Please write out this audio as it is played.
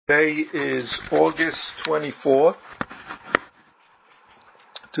Today is August 24,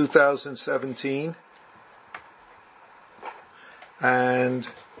 2017, and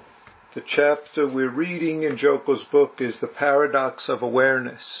the chapter we're reading in Joko's book is The Paradox of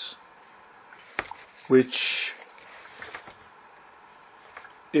Awareness, which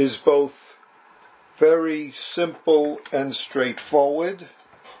is both very simple and straightforward,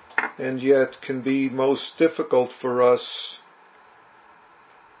 and yet can be most difficult for us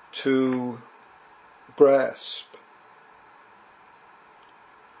to grasp.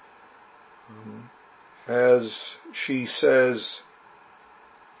 As she says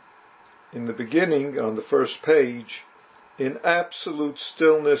in the beginning, on the first page, in absolute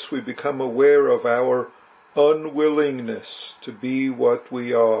stillness we become aware of our unwillingness to be what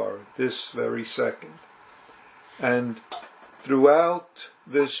we are this very second. And throughout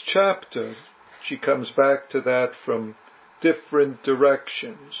this chapter, she comes back to that from different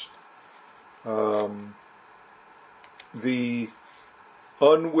directions. The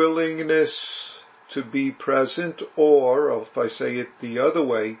unwillingness to be present, or if I say it the other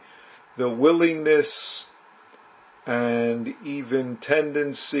way, the willingness and even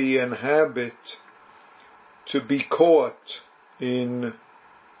tendency and habit to be caught in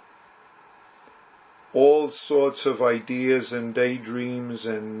all sorts of ideas and daydreams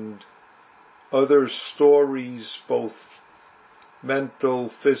and other stories, both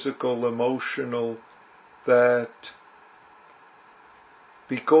mental, physical, emotional, that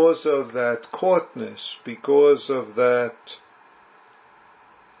because of that caughtness, because of that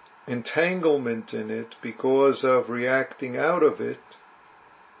entanglement in it, because of reacting out of it,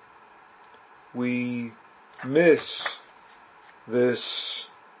 we miss this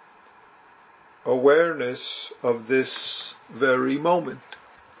awareness of this very moment.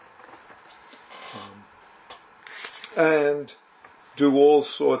 And do all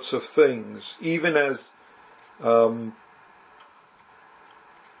sorts of things, even as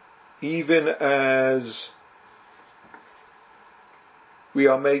we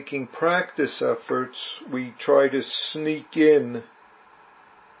are making practice efforts, we try to sneak in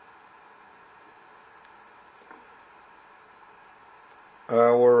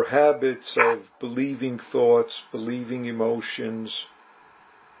our habits of believing thoughts, believing emotions,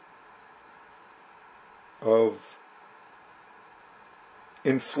 of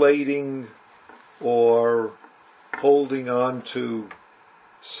inflating or holding on to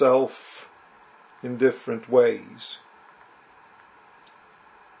self in different ways.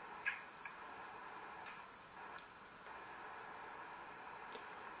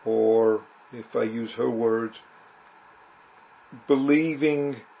 Or, if I use her words,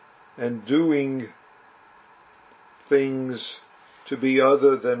 believing and doing things to be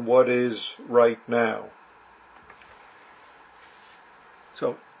other than what is right now.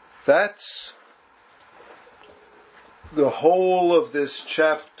 So that's the whole of this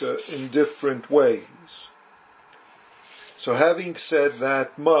chapter in different ways. So having said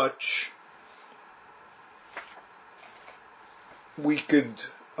that much,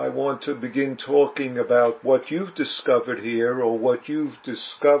 I want to begin talking about what you've discovered here, or what you've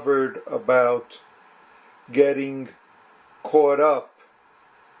discovered about getting caught up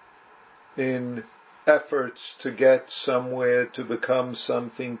in efforts to get somewhere, to become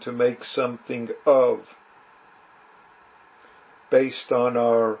something, to make something of, based on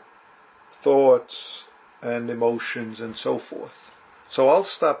our thoughts and emotions and so forth. So I'll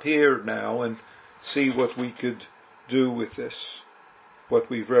stop here now and see what we could do with this, what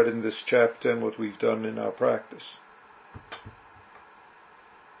we've read in this chapter and what we've done in our practice.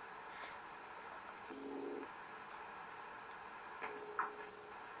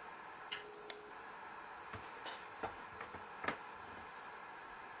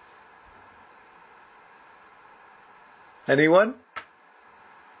 Anyone?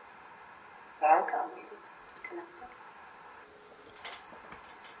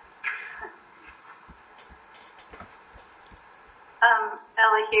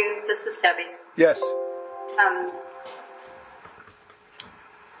 Elihu, this is Debbie. Yes.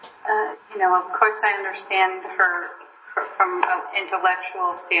 Of course I understand her from an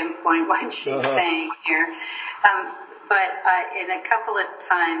intellectual standpoint what she's saying here. But in a couple of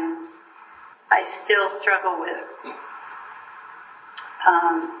times I still struggle with,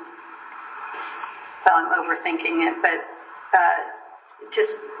 I'm overthinking it, but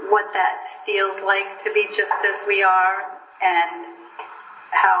just what that feels like to be just as we are, and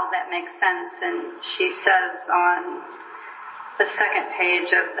how that makes sense. And she says on the second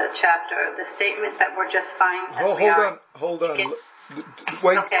page of the chapter, the statement that we're just fine as we are. Hold on.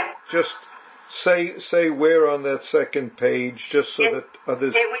 Wait, okay. Just Say where on that second page, just so that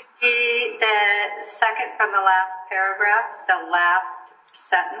others... It would be the second from the last paragraph, the last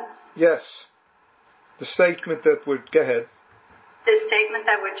sentence. Yes. The statement that would... Go ahead. The statement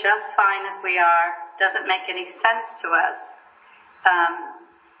that we're just fine as we are doesn't make any sense to us.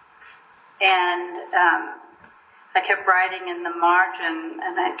 I kept writing in the margin,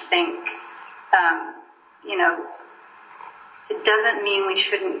 and I think, it doesn't mean we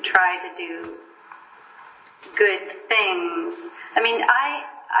shouldn't try to do good things. I mean, I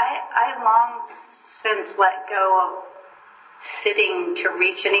long since let go of sitting to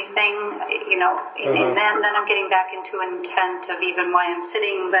reach anything, and then I'm getting back into an intent of even why I'm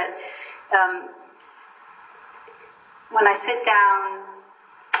sitting, but when I sit down,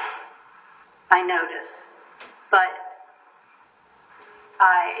 I notice, but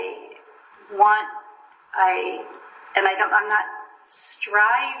I'm not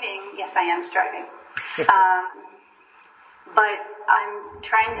striving. Yes, I am striving. But I'm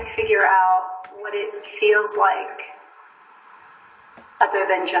trying to figure out what it feels like, other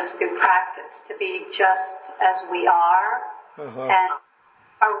than just through practice, to be just as we are. And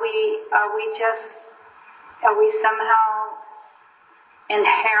are we somehow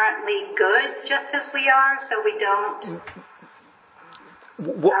inherently good just as we are, so we don't...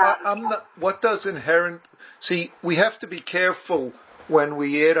 What does inherent... See, we have to be careful when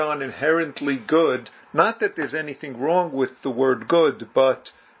we add on inherently good, not that there's anything wrong with the word good,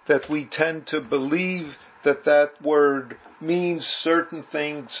 but that we tend to believe that word means certain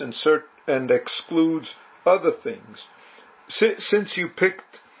things and excludes other things. Since you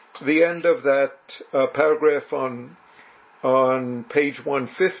picked the end of that paragraph on page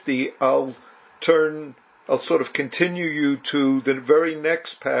 150, I'll sort of continue you to the very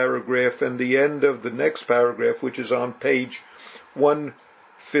next paragraph and the end of the next paragraph, which is on page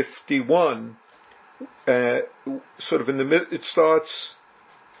 151. Sort of in the middle, it starts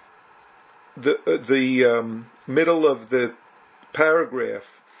the middle of the paragraph,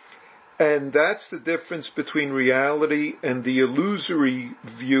 and that's the difference between reality and the illusory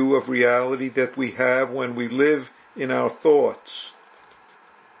view of reality that we have when we live in our thoughts.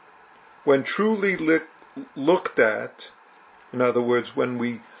 When truly looked at, in other words, when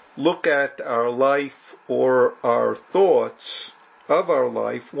we look at our life or our thoughts of our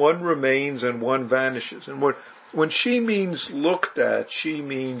life, one remains and one vanishes. And when she means looked at, she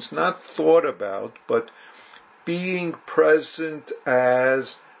means not thought about, but being present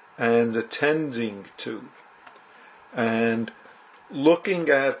as and attending to. And looking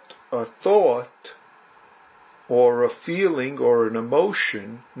at a thought or a feeling or an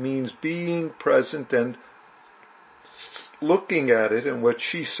emotion means being present and looking at it. And what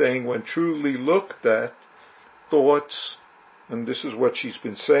she's saying, when truly looked at, thoughts, and this is what she's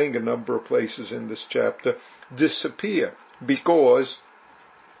been saying a number of places in this chapter, disappear. Because,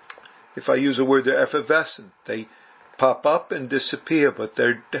 if I use a word, they're effervescent. They pop up and disappear, but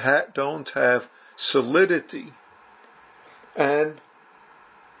they don't have solidity. And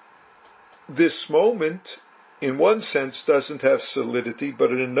this moment, in one sense, doesn't have solidity,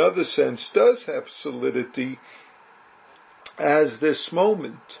 but in another sense does have solidity as this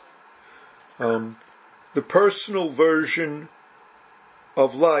moment. The personal version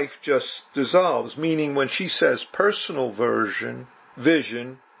of life just dissolves, meaning when she says personal version,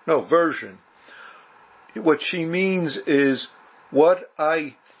 what she means is what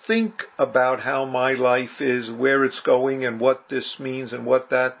I think about how my life is, where it's going, and what this means, and what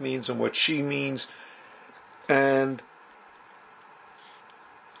that means, and what she means. And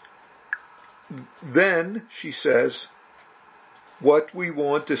then, she says, what we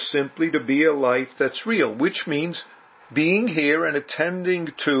want is simply to be a life that's real, which means being here and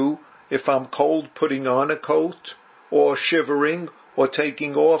attending to, if I'm cold, putting on a coat, or shivering, or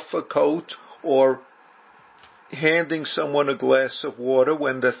taking off a coat, or handing someone a glass of water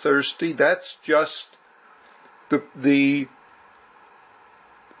when they're thirsty. That's just the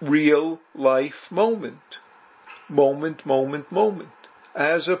real life moment,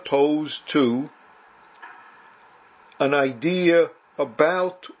 as opposed to an idea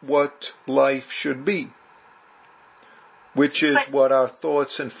about what life should be, which is what our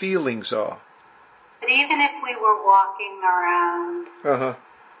thoughts and feelings are. But even if we were walking around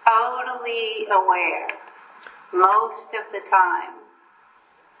totally aware most of the time,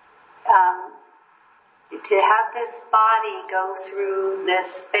 to have this body go through this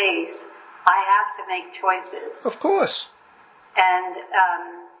space, I have to make choices. Of course. And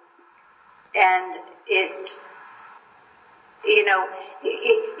it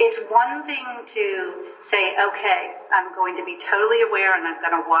it's one thing to say, okay, I'm going to be totally aware and I'm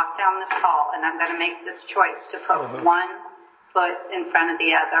going to walk down this hall and I'm going to make this choice to put one foot in front of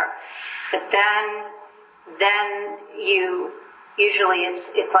the other. But then usually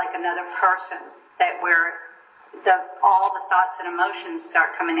it's like another person where all the thoughts and emotions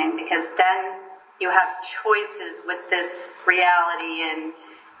start coming in, because then you have choices with this reality,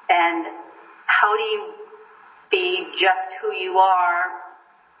 and how do you be just who you are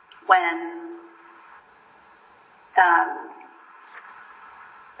when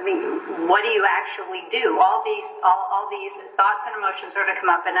what do you actually do? All these thoughts and emotions are to come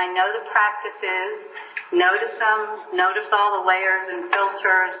up, and I know the practice is notice them, notice all the layers and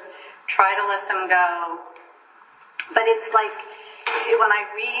filters, try to let them go. But it's like when I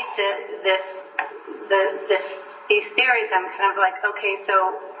read these theories, I'm kind of like, okay,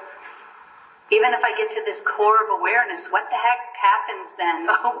 so even if I get to this core of awareness, what the heck happens then?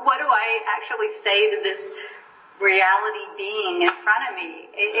 What do I actually say to this reality being in front of me?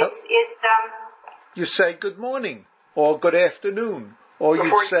 You say good morning or good afternoon, or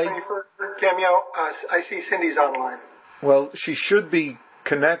Before you say Cameo, I see Cindy's online. Well, she should be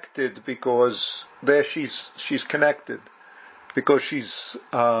connected, because there she's connected, because she's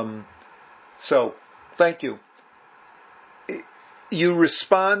so thank you. You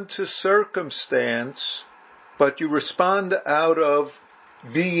respond to circumstance, but you respond out of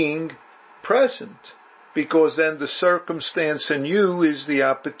being present, because then the circumstance in you is the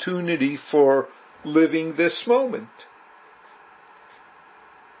opportunity for living this moment.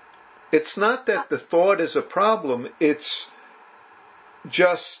 It's not that the thought is a problem, it's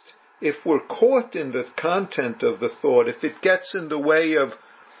just if we're caught in the content of the thought, if it gets in the way of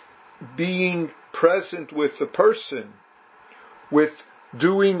being present with the person, with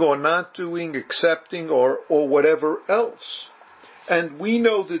doing or not doing, accepting or whatever else. And we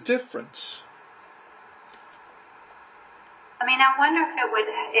know the difference. I wonder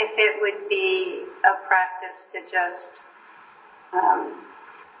if it would be a practice to just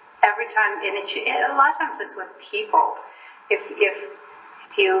every time, and a lot of times it's with people. If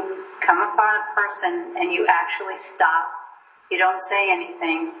you come upon a person and you actually stop, you don't say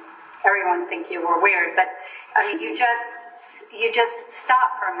anything, everyone think you were weird, but you just stop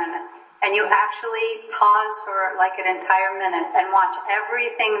for a minute and you actually pause for like an entire minute and watch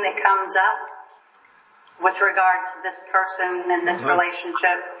everything that comes up with regard to this person and this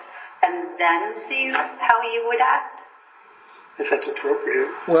relationship, and then see how you would act. If that's appropriate.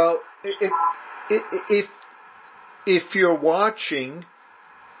 Well, if you're watching,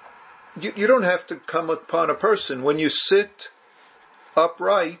 you don't have to come upon a person. When you sit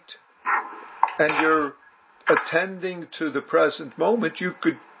upright and you're attending to the present moment, you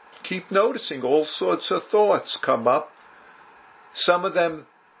could keep noticing all sorts of thoughts come up. Some of them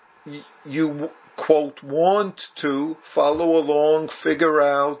you, quote, want to follow along, figure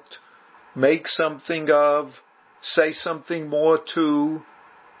out, make something of, say something more to.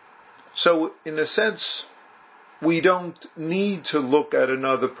 So, in a sense, we don't need to look at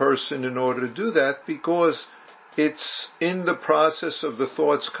another person in order to do that, because it's in the process of the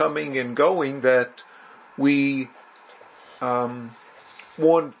thoughts coming and going that we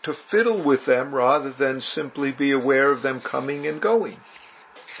want to fiddle with them rather than simply be aware of them coming and going.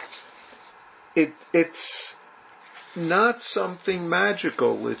 It's not something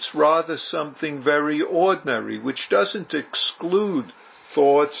magical. It's rather something very ordinary, which doesn't exclude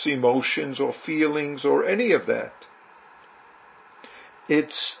thoughts, emotions, or feelings, or any of that.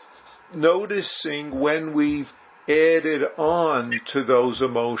 It's noticing when we've added on to those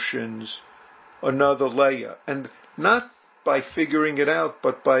emotions another layer, and not by figuring it out,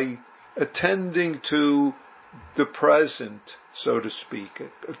 but by attending to the present, so to speak.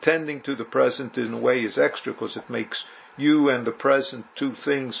 Attending to the present in a way is extra, because it makes you and the present two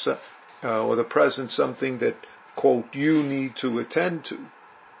things, or the present something that, quote, you need to attend to.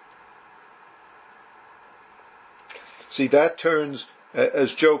 See, that turns,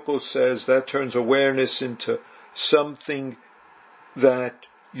 as Joko says, that turns awareness into something that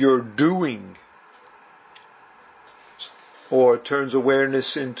you're doing, or turns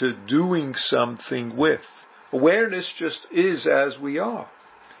awareness into doing something with. Awareness just is as we are.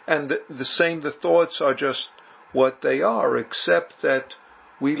 And the thoughts are just what they are, except that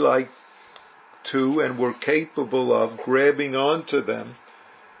we like to, and we're capable of, grabbing onto them,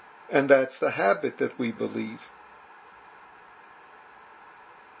 and that's the habit that we believe.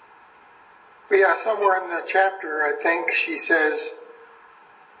 Yeah, somewhere in the chapter, I think she says,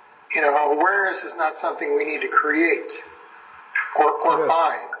 awareness is not something we need to create or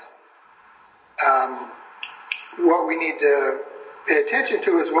find. what we need to pay attention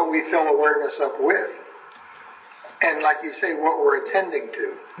to is what we fill awareness up with. And like you say, what we're attending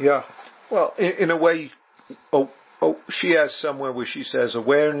to. Yeah. Well, in a way, she has somewhere where she says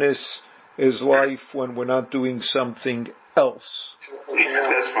awareness is life when we're not doing something else.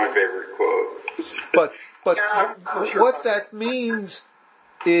 That's my favorite quote. But what that means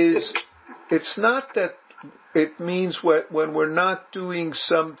is, it's not that it means when we're not doing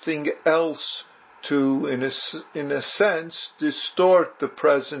something else to, in a sense, distort the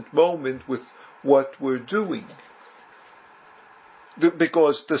present moment with what we're doing.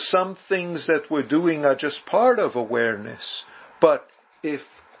 Because some things that we're doing are just part of awareness. But if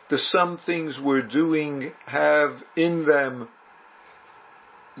the some things we're doing have in them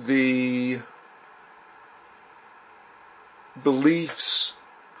the beliefs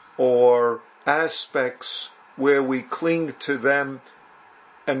or aspects where we cling to them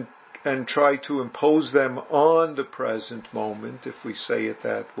and try to impose them on the present moment, if we say it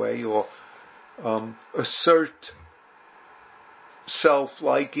that way, or assert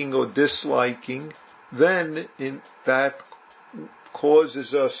self-liking or disliking, then that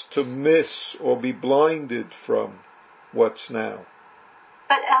causes us to miss or be blinded from what's now.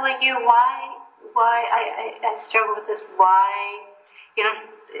 But Elihu, why I struggle with this? Why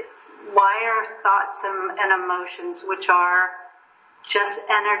are thoughts and emotions, which are just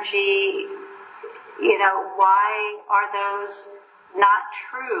energy, why are those not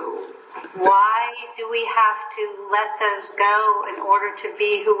true? Why do we have to let those go in order to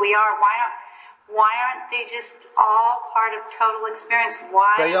be who we are? Why aren't they just all part of total experience?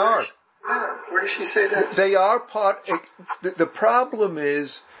 Why? They are. Where does she say that? They are part. The problem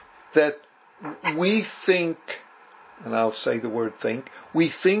is that we think, and I'll say the word think,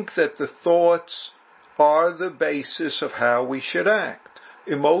 we think that the thoughts are the basis of how we should act.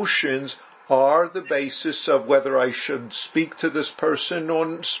 Emotions are the basis of whether I should speak to this person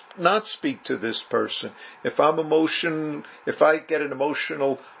or not speak to this person. If I get an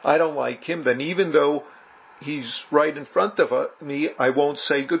emotional, I don't like him, then even though he's right in front of me, I won't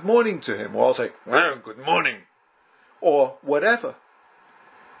say good morning to him. Or I'll say, well, good morning. Or whatever.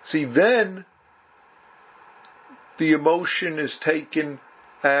 See, then the emotion is taken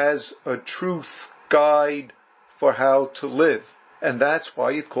as a truth guide for how to live. And that's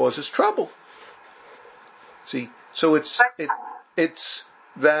why it causes trouble. See, so it's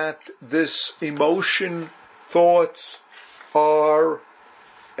that this emotion, thoughts are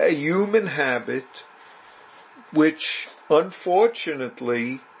a human habit which,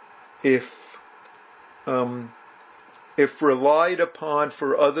 unfortunately, if relied upon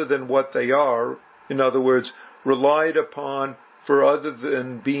for other than what they are, in other words, relied upon for other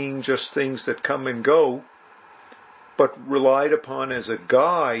than being just things that come and go, but relied upon as a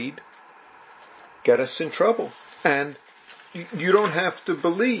guide, get us in trouble. And you don't have to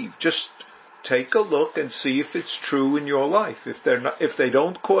believe. Just take a look and see if it's true in your life. If they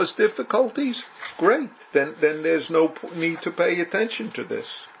don't cause difficulties, great. Then there's no need to pay attention to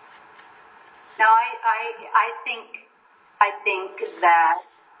this. No, I think that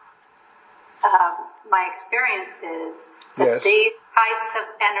my experience is that these types of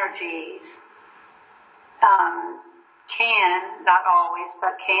energies can, not always,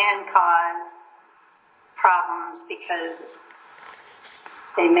 but can cause problems because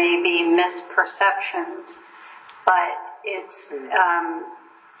they may be misperceptions, but it's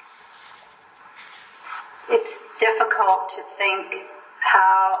difficult to think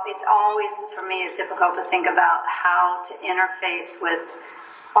how, it's always, for me, it's difficult to think about how to interface with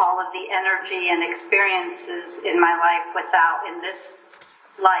all of the energy and experiences in my life in this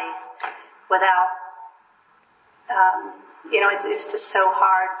life, without, it's just so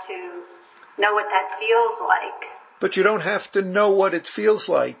hard to know what that feels like. But you don't have to know what it feels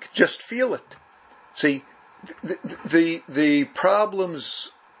like. Just feel it. See, the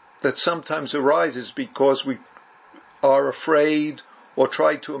problems that sometimes arise is because we are afraid or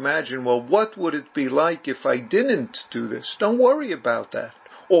try to imagine, well, what would it be like if I didn't do this? Don't worry about that.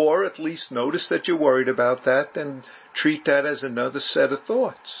 Or at least notice that you're worried about that and treat that as another set of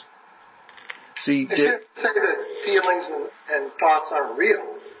thoughts. See, they shouldn't say that feelings and thoughts aren't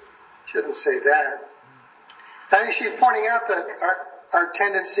real. Shouldn't say that. I think she's pointing out that our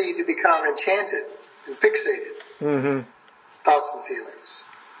tendency to become enchanted and fixated, thoughts and feelings.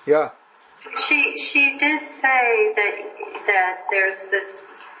 Yeah. She did say that there's this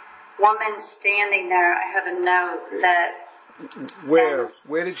woman standing there. I have a note that.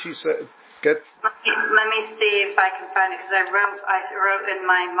 Where did she say? Let me see if I can find it, because I wrote in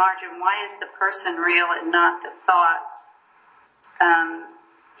my margin, why is the person real and not the thoughts?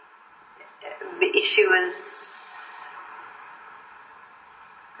 She was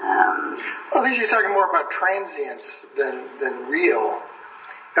I think she's talking more about transience than real.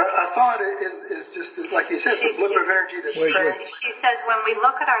 A thought is just, like you said, it's a blip of energy that's transient. She says when we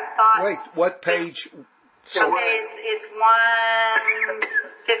look at our thoughts... Wait, what page? It's 151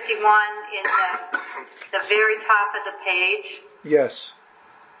 in the very top of the page. Yes.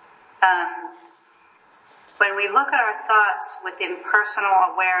 When we look at our thoughts with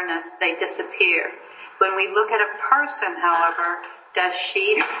impersonal awareness, they disappear. When we look at a person, however, does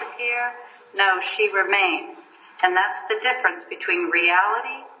she disappear? No, she remains. And that's the difference between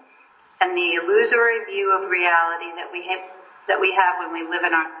reality and the illusory view of reality that we have when we live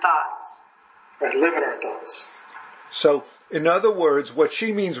in our thoughts. Right, live in our thoughts. So, in other words, what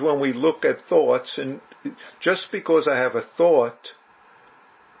she means when we look at thoughts, and just because I have a thought,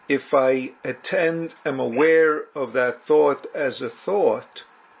 if I am aware of that thought as a thought,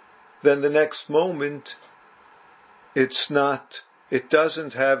 then the next moment it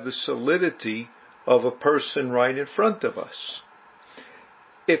doesn't have the solidity of a person right in front of us.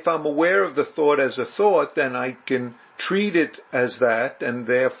 If I'm aware of the thought as a thought, then I can treat it as that, and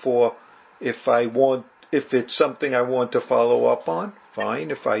therefore if it's something I want to follow up on,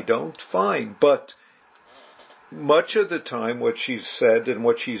 fine. If I don't, fine. But much of the time what she's said and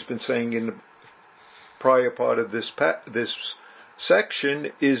what she's been saying in the prior part of this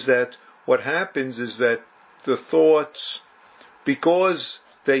section is that what happens is that the thoughts, because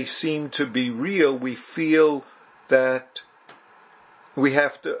they seem to be real, we feel that we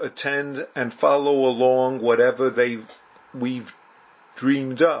have to attend and follow along whatever we've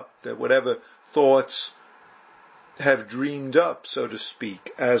dreamed up, that whatever thoughts have dreamed up, so to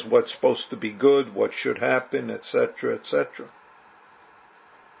speak, as what's supposed to be good, what should happen, etc., etc.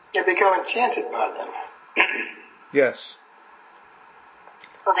 You become enchanted by them. Yes.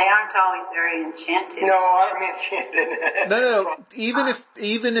 Well, they aren't always very enchanted. No, I don't mean enchanted. No.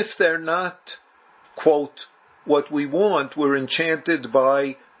 Even if they're not, quote, what we want, we're enchanted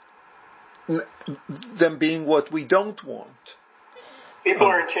by them being what we don't want. People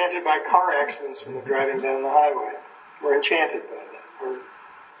are enchanted by car accidents when they're driving down the highway. We're enchanted by that.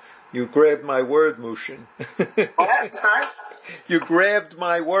 You grabbed my word, Mushin. What? Sorry? You grabbed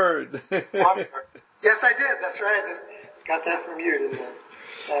my word. Yes, I did. That's right. I got that from you, didn't I?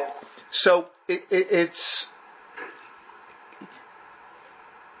 Yeah. So it's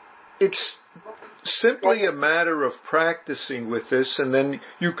simply a matter of practicing with this, and then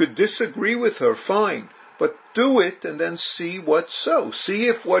you could disagree with her, fine, but do it and then see what's so. See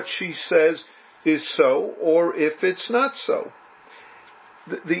if what she says is so or if it's not so.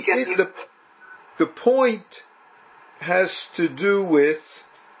 The point has to do with,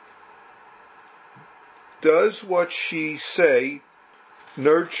 does what she say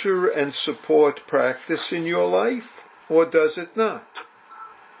nurture and support practice in your life, or does it not?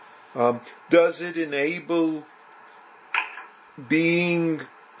 Does it enable being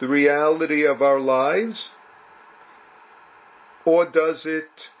the reality of our lives, or does it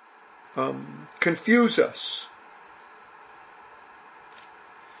confuse us?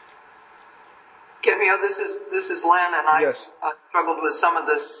 This is Lynn, and I Yes. struggled with some of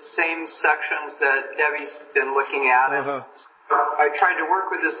the same sections that Debbie's been looking at. Uh-huh. I tried to work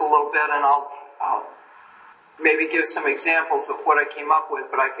with this a little bit, and I'll maybe give some examples of what I came up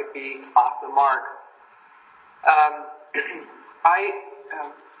with, but I could be off the mark.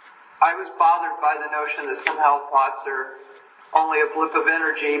 I was bothered by the notion that somehow thoughts are only a blip of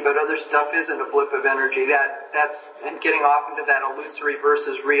energy, but other stuff isn't a blip of energy. And getting off into that illusory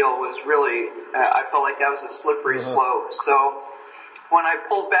versus real was really, I felt like that was a slippery slope. So when I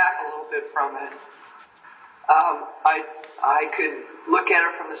pulled back a little bit from it, I could look at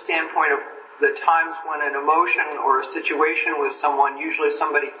it from the standpoint of the times when an emotion or a situation with someone, usually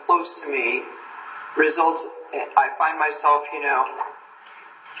somebody close to me, I find myself,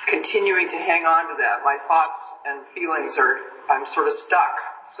 continuing to hang on to that. My thoughts and feelings I'm sort of stuck.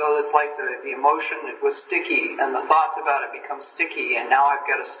 So it's like the emotion, it was sticky, and the thoughts about it become sticky, and now I've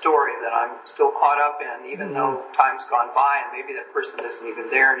got a story that I'm still caught up in, even though time's gone by and maybe that person isn't even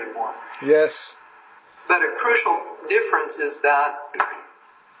there anymore. Yes. But a crucial difference is that,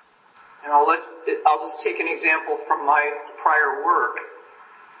 I'll just take an example from my prior work.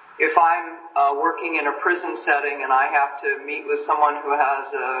 If I'm working in a prison setting and I have to meet with someone who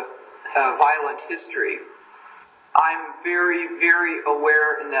has a violent history, I'm very, very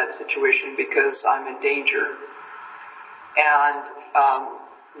aware in that situation because I'm in danger. And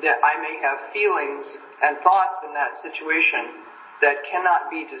that I may have feelings and thoughts in that situation that cannot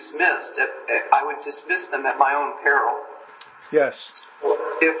be dismissed. I would dismiss them at my own peril. Yes.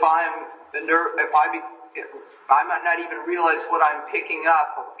 If I might not even realize what I'm picking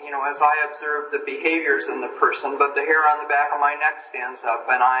up, as I observe the behaviors in the person, but the hair on the back of my neck stands up,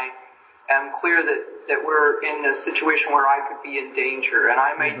 and I am clear that we're in a situation where I could be in danger. And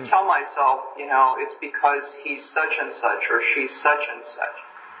I may tell myself, it's because he's such and such, or she's such and such.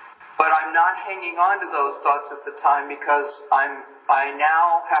 But I'm not hanging on to those thoughts at the time, because I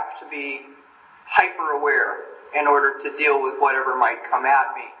now have to be hyper aware in order to deal with whatever might come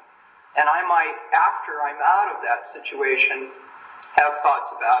at me. And I might, after I'm out of that situation, have thoughts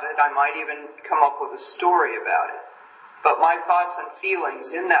about it. I might even come up with a story about it. But my thoughts and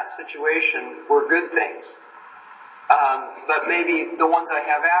feelings in that situation were good things. But maybe the ones I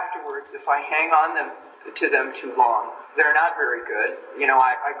have afterwards, if I hang on to them too long, they're not very good.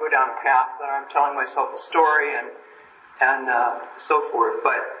 I go down a path that I'm telling myself a story and so forth.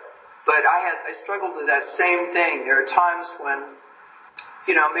 But I struggled with that same thing. There are times when,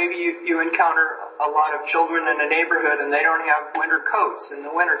 maybe you encounter a lot of children in a neighborhood and they don't have winter coats in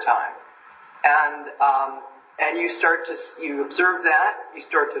the wintertime. And you observe that, you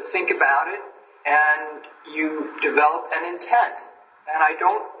start to think about it, and you develop an intent. And I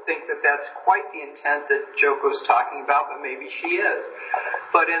don't think that that's quite the intent that Joko's talking about, but maybe she is.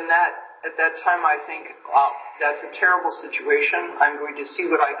 But at that time I think, wow, that's a terrible situation. I'm going to see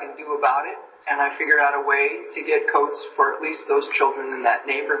what I can do about it. And I figured out a way to get coats for at least those children in that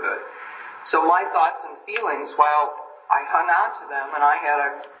neighborhood. So my thoughts and feelings, while I hung on to them and I had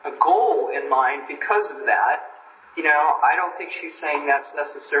a goal in mind because of that, I don't think she's saying that's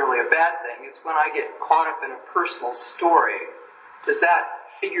necessarily a bad thing. It's when I get caught up in a personal story. Does that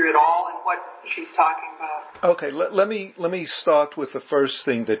figure it all in what she's talking about? Okay, let me start with the first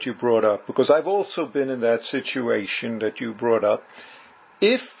thing that you brought up, because I've also been in that situation that you brought up.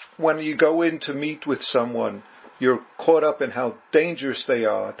 If when you go in to meet with someone, you're caught up in how dangerous they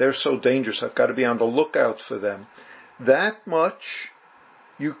are, they're so dangerous, I've got to be on the lookout for them, that much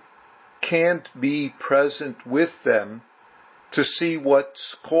you can't be present with them to see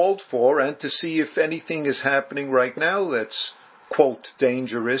what's called for and to see if anything is happening right now that's, quote,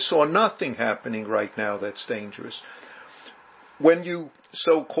 dangerous, or nothing happening right now that's dangerous. When you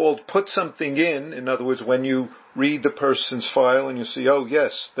so-called put something in other words, when you read the person's file and you see, oh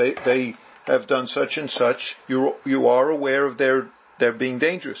yes, they have done such and such, you are aware of their being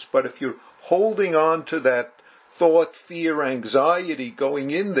dangerous. But if you're holding on to that thought, fear, anxiety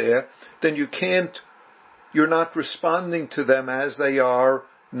going in there, then you're not responding to them as they are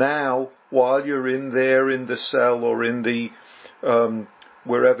now while you're in there in the cell or in the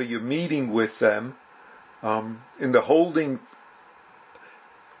wherever you're meeting with them. In the holding,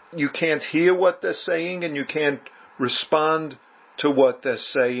 you can't hear what they're saying and you can't respond to what they're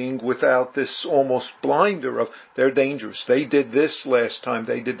saying without this almost blinder of they're dangerous. They did this last time.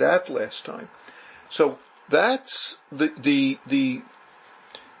 They did that last time. So that's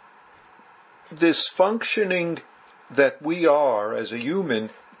this functioning that we are as a human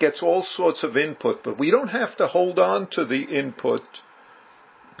gets all sorts of input, but we don't have to hold on to the input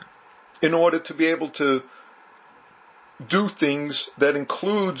in order to be able to do things that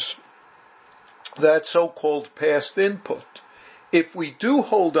includes that so-called past input. If we do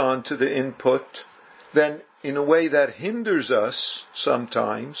hold on to the input, then in a way that hinders us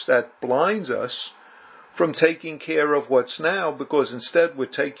sometimes, that blinds us from taking care of what's now, because instead we're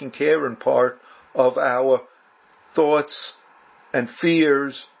taking care in part of our thoughts and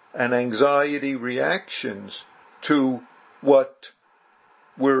fears and anxiety reactions to what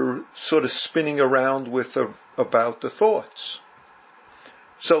we're sort of spinning around with about the thoughts.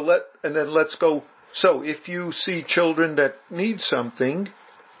 So let's go. So if you see children that need something,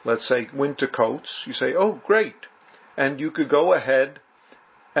 let's say winter coats, you say, oh great. And you could go ahead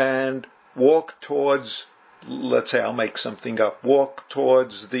and walk towards, let's say I'll make something up, walk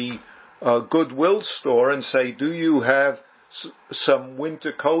towards the Goodwill store and say, do you have some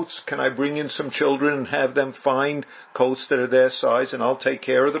winter coats? Can I bring in some children and have them find coats that are their size and I'll take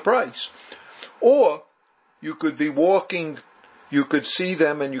care of the price? Or you could be walking, you could see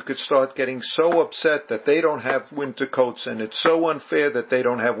them and you could start getting so upset that they don't have winter coats and it's so unfair that they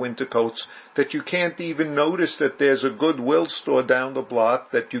don't have winter coats that you can't even notice that there's a Goodwill store down the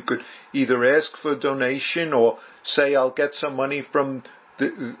block that you could either ask for a donation or say I'll get some money from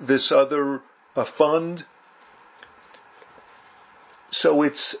this other fund. So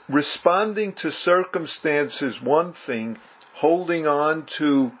it's responding to circumstances, one thing, holding on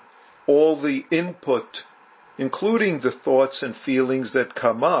to all the input, including the thoughts and feelings that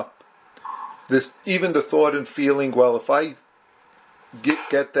come up. Even the thought and feeling, well, if I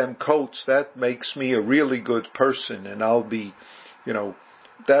get them coats, that makes me a really good person and I'll be,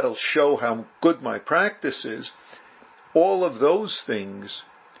 that'll show how good my practice is. All of those things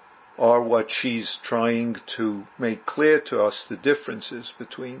are what she's trying to make clear to us, the differences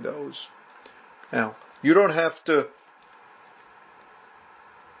between those. Now, you don't have to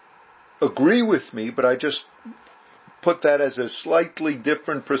agree with me, but I just put that as a slightly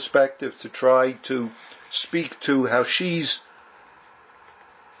different perspective to try to speak to how she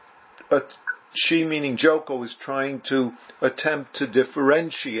meaning Joko is trying to attempt to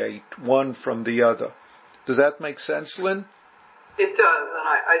differentiate one from the other. Does that make sense, Lynn? It does, and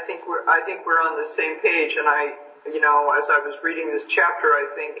I think we're on the same page. And as I was reading this chapter, I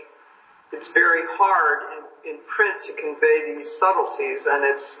think it's very hard in print to convey these subtleties, and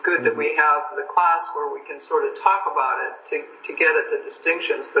it's good that we have the class where we can sort of talk about it to get at the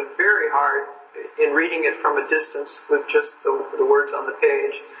distinctions, but very hard in reading it from a distance with just the words on the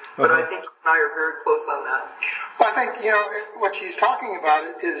page. But I think you and I are very close on that. Well, I think, what she's talking about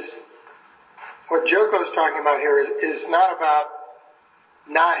is, what Joko's talking about here is not about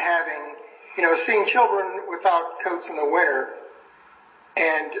not having, seeing children without coats in the winter,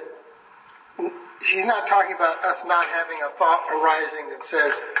 and she's not talking about us not having a thought arising that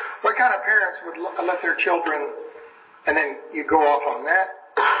says, what kind of parents would let their children, and then you go off on that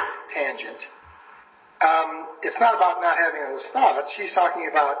tangent. It's not about not having those thoughts. She's talking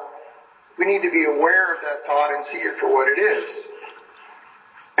about we need to be aware of that thought and see it for what it is.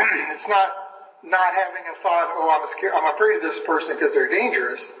 It's not having a thought, I'm afraid of this person because they're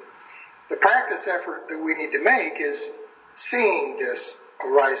dangerous. The practice effort that we need to make is seeing this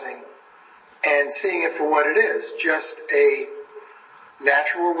arising and seeing it for what it is, just a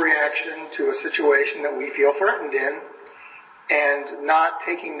natural reaction to a situation that we feel threatened in, and not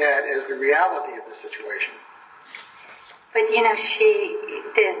taking that as the reality of the situation. But she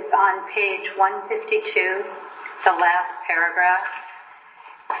did on page 152, the last paragraph,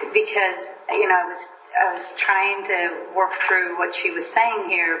 because, I was trying to work through what she was saying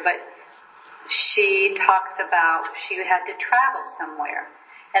here, but she talks about she had to travel somewhere.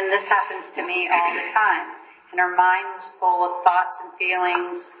 And this happens to me all the time. And her mind was full of thoughts and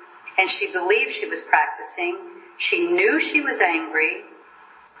feelings, and she believed she was practicing. She knew she was angry.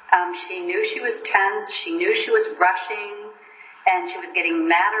 She knew she was tense. She knew she was rushing, and she was getting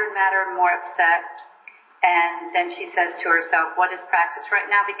madder and more upset. And then she says to herself, what is practice right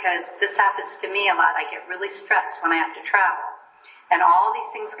now? Because this happens to me a lot. I get really stressed when I have to travel. And all these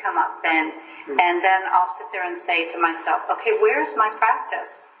things come up. And then I'll sit there and say to myself, okay, where's my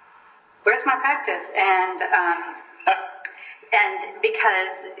practice? Where's my practice? And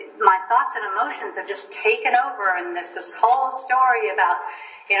because my thoughts and emotions have just taken over, and there's this whole story about,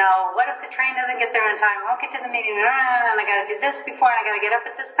 what if the train doesn't get there in time? I won't get to the meeting, and I got to do this before, and I got to get up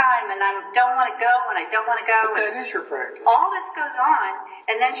at this time, and I don't want to go, and I don't want to go. But that is your practice. All this goes on,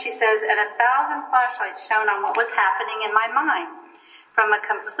 and then she says, and 1,000 flashlights shone on what was happening in my mind. From a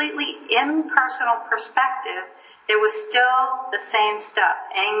completely impersonal perspective, there was still the same stuff: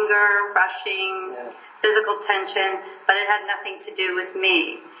 anger, rushing, physical tension, but it had nothing to do with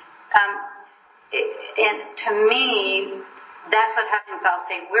me. And to me, that's what happens. I'll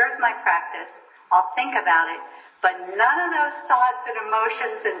say, where's my practice? I'll think about it, but none of those thoughts and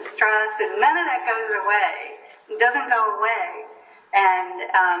emotions and stress, and none of that goes away. It doesn't go away.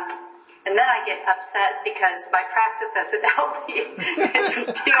 And then I get upset because my practice doesn't help me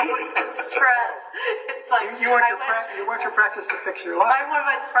deal with the stress. It's like you want your practice to fix your life. I want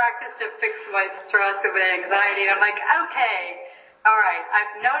my practice to fix my stress and my anxiety. And I'm like, okay, all right,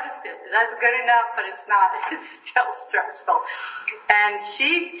 I've noticed it. That's good enough, but it's not. It's still stressful. And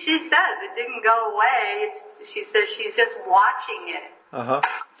she says it didn't go away. She says she's just watching it.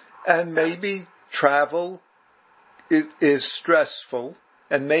 And maybe travel is stressful.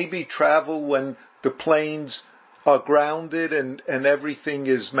 And maybe travel when the planes are grounded and everything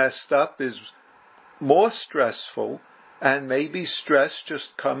is messed up is more stressful. And maybe stress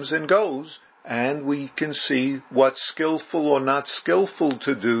just comes and goes. And we can see what's skillful or not skillful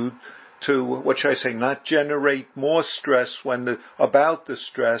to do to, not generate more stress about the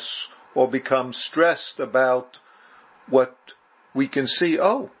stress, or become stressed about what we can see.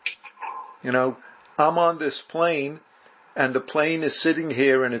 I'm on this plane, and the plane is sitting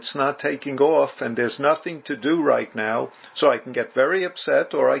here and it's not taking off, and there's nothing to do right now, so I can get very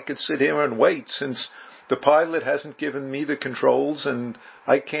upset, or I could sit here and wait since the pilot hasn't given me the controls and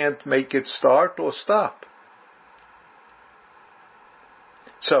I can't make it start or stop.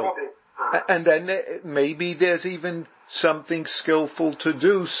 So, and then maybe there's even something skillful to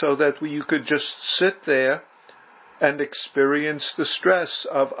do so that you could just sit there and experience the stress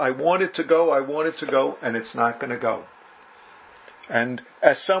of I want it to go, and it's not going to go. And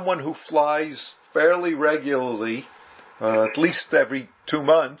as someone who flies fairly regularly, at least every 2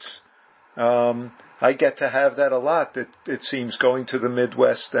 months, I get to have that a lot. It seems, going to the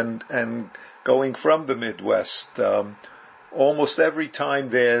Midwest and going from the Midwest. Almost every time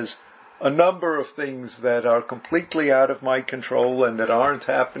there's a number of things that are completely out of my control and that aren't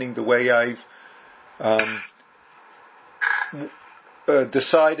happening the way I've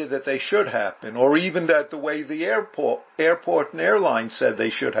decided that they should happen, or even that the way the airport and airline said they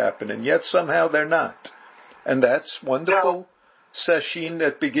should happen, and yet somehow they're not. And that's wonderful sesshin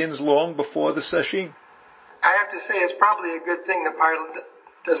that begins long before the sesshin. I have to say it's probably a good thing the pilot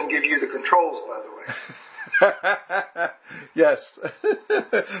doesn't give you the controls, by the way. Yes.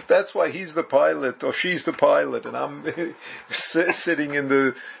 That's why he's the pilot, or she's the pilot, and I'm sitting in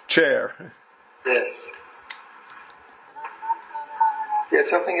the chair. Yes. You had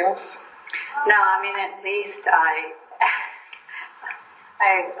something else? No, I mean, at least I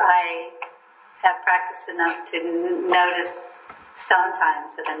have practiced enough to notice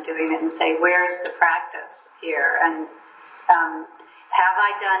sometimes that I'm doing it and say, where's the practice here? And have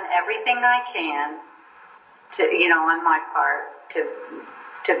I done everything I can to, on my part, to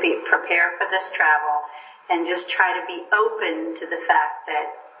be prepared for this travel, and just try to be open to the fact that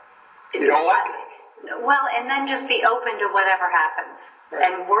you don't like it. Well, and then just be open to whatever happens, right,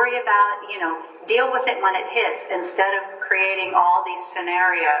 and worry about, deal with it when it hits, instead of creating all these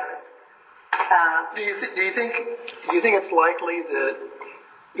scenarios. Do you think it's likely that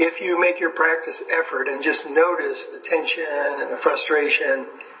if you make your practice effort and just notice the tension and the frustration,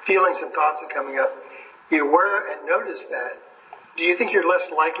 feelings and thoughts are coming up, you aware and notice that, do you think you're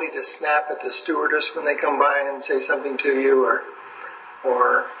less likely to snap at the stewardess when they come by and say something to you,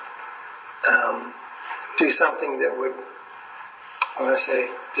 or do something that would,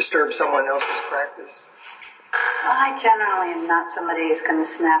 disturb someone else's practice? I generally am not somebody who's going to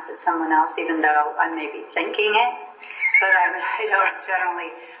snap at someone else, even though I may be thinking it. But I don't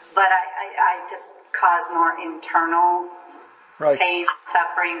generally. But I just cause more internal pain,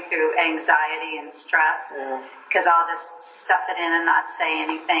 suffering through anxiety and stress, because I'll just stuff it in and not say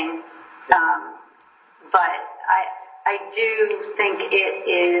anything. But I do think it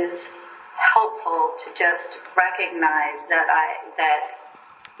is helpful to just recognize that I'm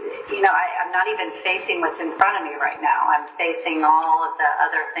not even facing what's in front of me right now. I'm facing all of the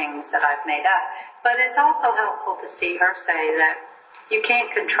other things that I've made up. But it's also helpful to see her say that you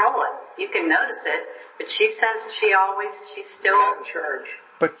can't control it. You can notice it, but she says she's still in charge.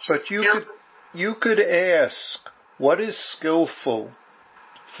 But you could ask, what is skillful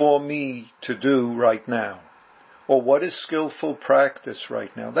for me to do right now? Or what is skillful practice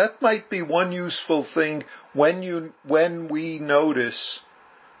right now? That might be one useful thing when we notice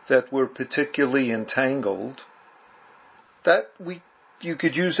that we're particularly entangled. You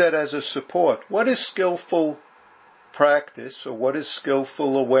could use that as a support. What is skillful practice, or what is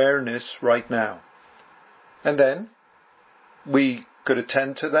skillful awareness right now? And then we could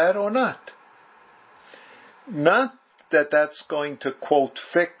attend to that or not. Not that that's going to, quote,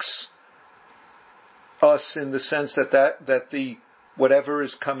 fix us in the sense that the whatever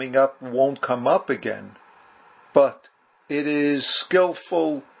is coming up won't come up again, but it is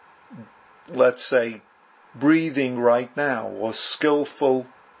skillful, let's say, breathing right now, or skillful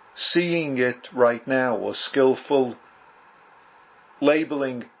seeing it right now, or skillful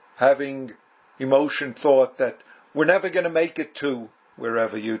labeling, having emotion, thought that we're never going to make it to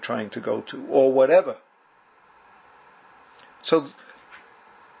wherever you're trying to go to, or whatever. So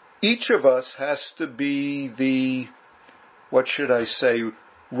each of us has to be the,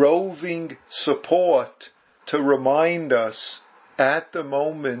 roving support to remind us at the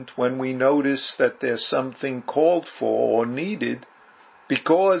moment when we notice that there's something called for or needed,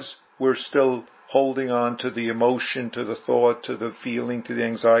 because we're still holding on to the emotion, to the thought, to the feeling, to the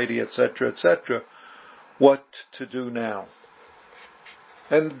anxiety, etc., what to do now.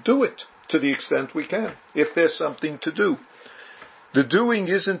 And do it to the extent we can, if there's something to do. The doing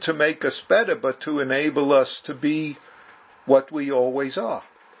isn't to make us better, but to enable us to be what we always are.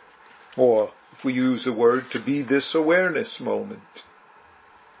 Or, if we use the word, to be this awareness moment.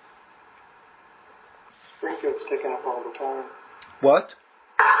 Springfield's taken up all the time. What?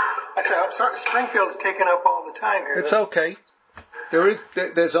 I said, I'm sorry, Springfield's taken up all the time here. It's okay.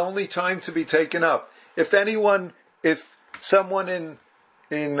 There's only time to be taken up. If someone in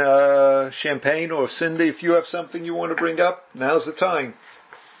Champaign or Cindy, if you have something you want to bring up, now's the time.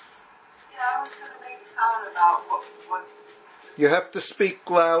 Yeah, I was going to make a comment about what's... You have to speak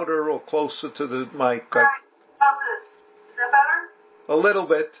louder or closer to the mic. All right, how's this? Is that better? A little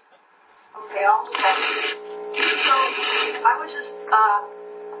bit. Okay, I'll move on. So I was just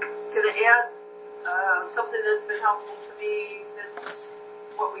going to add something that's been helpful to me. Is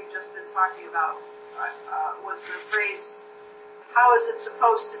what we've just been talking about. Was the phrase, "How is it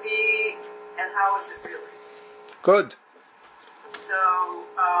supposed to be, and how is it really?" Good. So,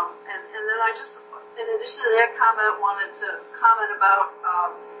 and then I just, in addition to that comment, wanted to comment about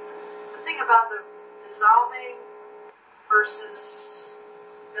the thing about the dissolving versus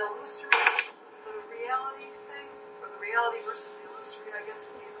the illusory, the reality thing, or the reality versus the illusory, I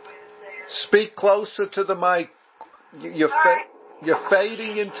guess would be the way to say it. Speak closer to the mic. You're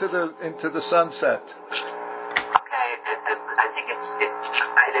fading into the sunset. Okay, I think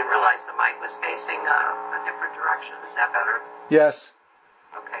I didn't realize the mic was facing a different direction. Is that better? Yes.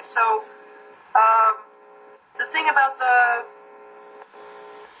 Okay, so the thing about the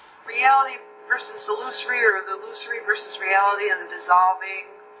reality versus illusory, or the illusory versus reality, and the dissolving,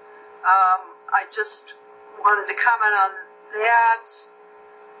 I just wanted to comment on that.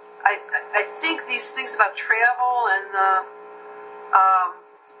 I think these things about travel and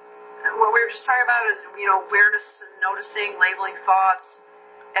what we were just talking about is, awareness and noticing, labeling thoughts,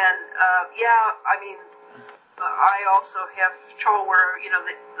 and I also have trouble where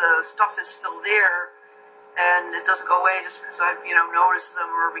the stuff is still there and it doesn't go away just because I've noticed them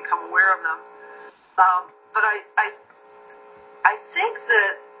or become aware of them. But I think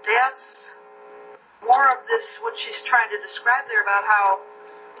that's more of this, what she's trying to describe there about how,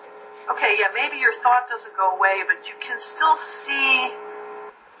 okay, yeah, maybe your thought doesn't go away, but you can still see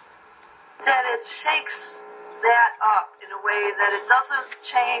that it shakes that up in a way that it doesn't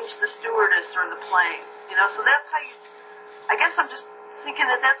change the stewardess or the plane. So that's how I guess I'm just thinking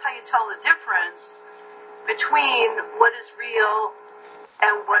that's how you tell the difference between what is real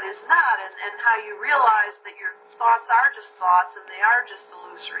and what is not, and how you realize that your thoughts are just thoughts and they are just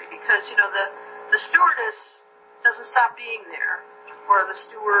illusory, because the stewardess doesn't stop being there, or the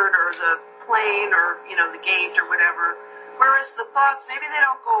steward, or the plane, or the gate, or whatever, whereas the thoughts, maybe they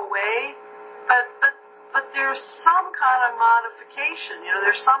don't go away, but there's some kind of modification.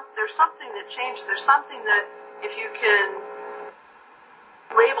 There's something that changes. There's something that, if you can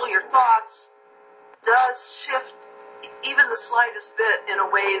label your thoughts, does shift even the slightest bit in a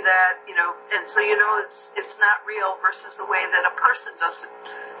way that, and so it's not real, versus the way that a person doesn't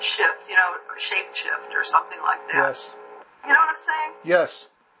shift, shape shift or something like that. Yes. You know what I'm saying? Yes.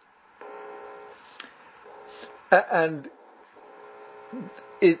 And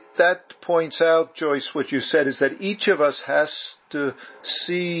that points out, Joyce, what you said is that each of us has to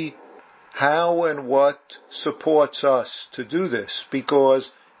see how and what supports us to do this,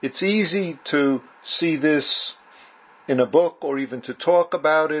 because it's easy to see this in a book, or even to talk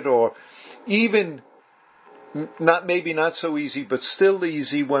about it, or even maybe not so easy, but still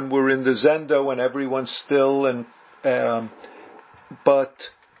easy when we're in the zendo and everyone's still and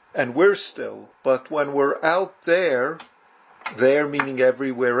we're still. But when we're out there meaning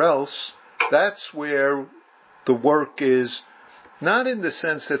everywhere else, that's where the work is, not in the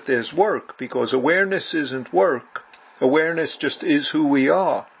sense that there's work, because awareness isn't work. Awareness just is who we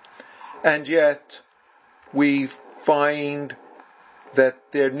are. And yet, we find that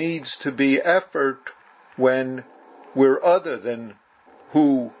there needs to be effort when we're other than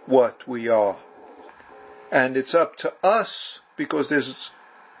what we are. And it's up to us, because there's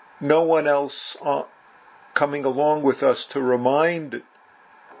no one else coming along with us to remind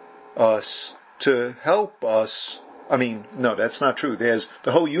us, to help us. No, that's not true.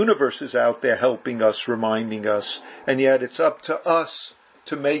 The whole universe is out there helping us, reminding us, and yet it's up to us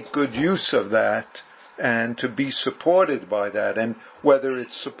to make good use of that and to be supported by that. And whether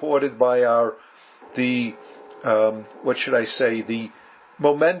it's supported by the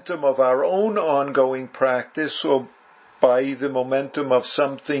momentum of our own ongoing practice, or by the momentum of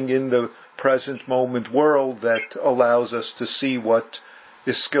something in the present moment world that allows us to see what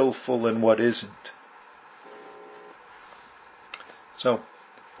is skillful and what isn't. So,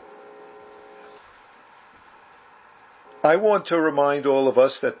 I want to remind all of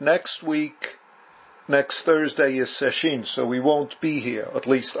us that next Thursday is Sesshin, so we won't be here. At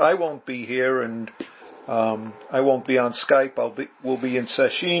least I won't be here, and I won't be on Skype. We'll be in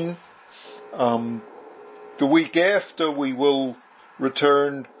Sesshin. The week after, we will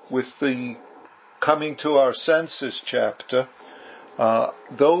return with the Coming to Our Senses chapter.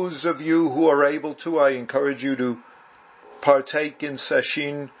 Those of you who are able to, I encourage you to partake in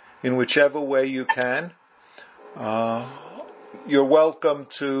Sesshin in whichever way you can. You're welcome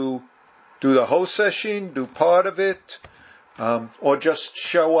to do the whole Sesshin, do part of it, or just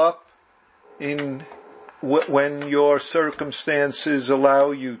show up when your circumstances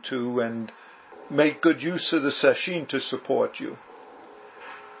allow you to, and make good use of the session to support you.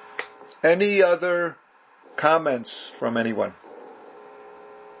 Any other comments from anyone?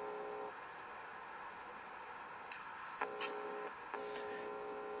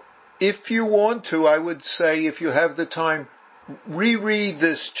 If you want to, I would say, if you have the time, reread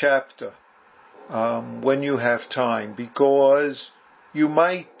this chapter when you have time, because you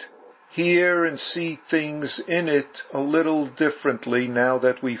might hear and see things in it a little differently now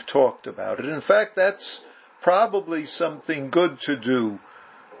that we've talked about it. In fact, that's probably something good to do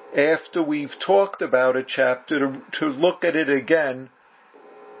after we've talked about a chapter, to look at it again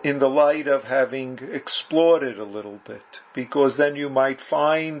in the light of having explored it a little bit, because then you might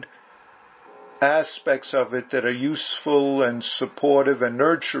find aspects of it that are useful and supportive and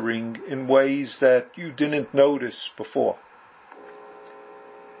nurturing in ways that you didn't notice before.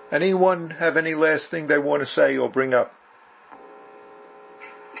 Anyone have any last thing they want to say or bring up?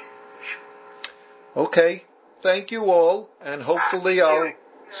 Okay, thank you all, and hopefully I'll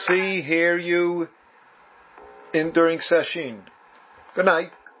hear you during session. Good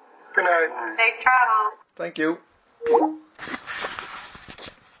night. Good night. Safe travel. Thank you.